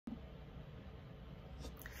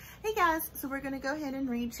Hey guys, so we're going to go ahead and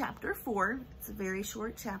read chapter 4. It's a very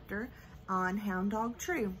short chapter on Hound Dog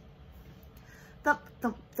True. Thump,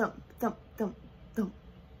 thump, thump, thump, thump, thump,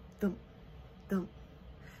 thump, thump.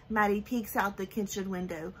 Maddie peeks out the kitchen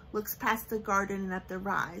window, looks past the garden and up the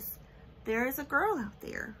rise. There is a girl out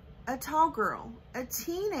there, a tall girl, a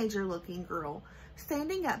teenager-looking girl,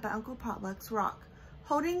 standing up by Uncle Potluck's rock,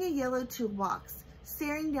 holding a yellow toolbox,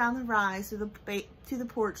 staring down the rise to the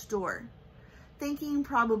porch door, thinking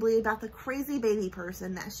probably about the crazy baby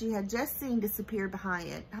person that she had just seen disappear behind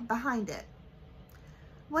it.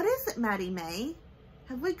 What is it, Maddie May?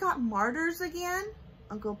 Have we got martyrs again?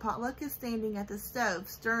 Uncle Potluck is standing at the stove,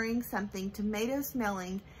 stirring something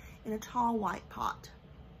tomato-smelling in a tall white pot.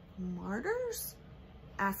 Martyrs?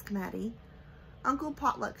 Asked Maddie. Uncle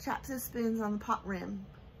Potluck taps his spoons on the pot rim.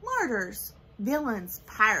 Martyrs, villains,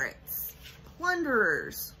 pirates,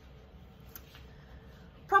 plunderers,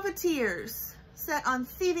 profiteers, set on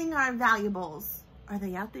thieving our valuables. Are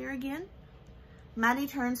they out there again? Maddie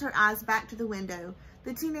turns her eyes back to the window.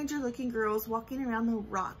 The teenager-looking girl is walking around the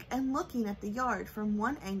rock and looking at the yard from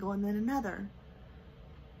one angle and then another.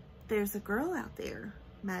 There's a girl out there,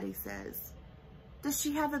 Maddie says. Does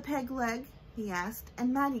she have a peg leg? He asked,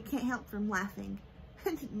 and Maddie can't help from laughing.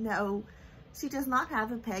 No, she does not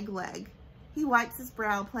have a peg leg. He wipes his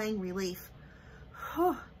brow, playing relief.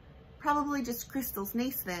 Probably just Crystal's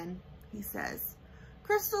niece then, he says.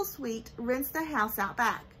 Crystal Sweet rents the house out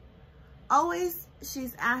back. Always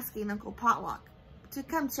she's asking Uncle Potluck to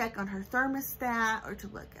come check on her thermostat or to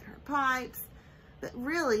look at her pipes, but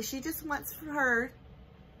really she just wants for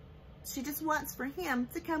him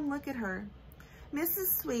to come look at her.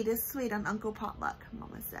 Mrs. Sweet is sweet on Uncle Potluck,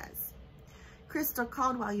 Mama says. Crystal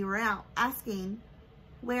called while you were out, asking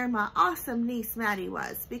where my awesome niece Maddie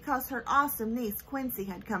was, because her awesome niece Quincy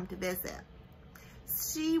had come to visit.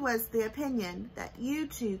 She was the opinion that you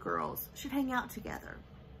two girls should hang out together.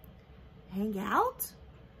 Hang out?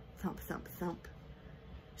 Thump, thump, thump.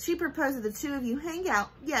 She proposed that the two of you hang out.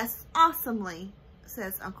 Yes, awesomely,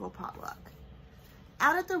 says Uncle Potluck.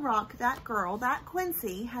 Out at the rock, that girl, that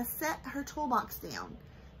Quincy, has set her toolbox down.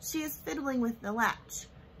 She is fiddling with the latch.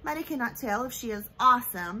 Maddie cannot tell if she is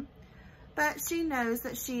awesome, but she knows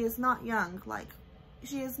that she is not young,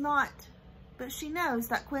 but she knows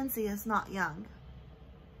that Quincy is not young.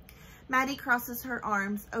 Maddie crosses her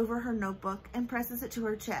arms over her notebook and presses it to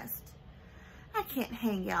her chest. I can't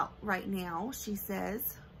hang out right now, she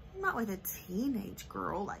says. Not with a teenage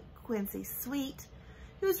girl like Quincy Sweet,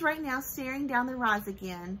 who's right now staring down the rise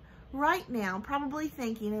again, right now probably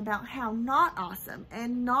thinking about how not awesome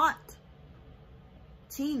and not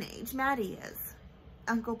teenage Maddie is.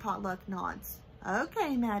 Uncle Potluck nods.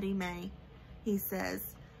 Okay, Maddie May, he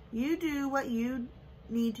says. You do what you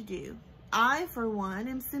need to do. I, for one,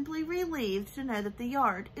 am simply relieved to know that the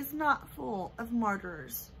yard is not full of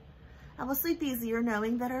martyrs. I will sleep easier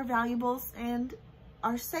knowing that our valuables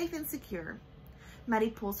are safe and secure.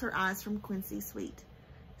 Maddie pulls her eyes from Quincy Sweet.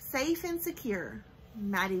 Safe and secure.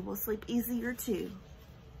 Maddie will sleep easier too.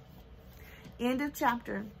 End of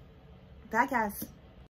chapter. Bye, guys.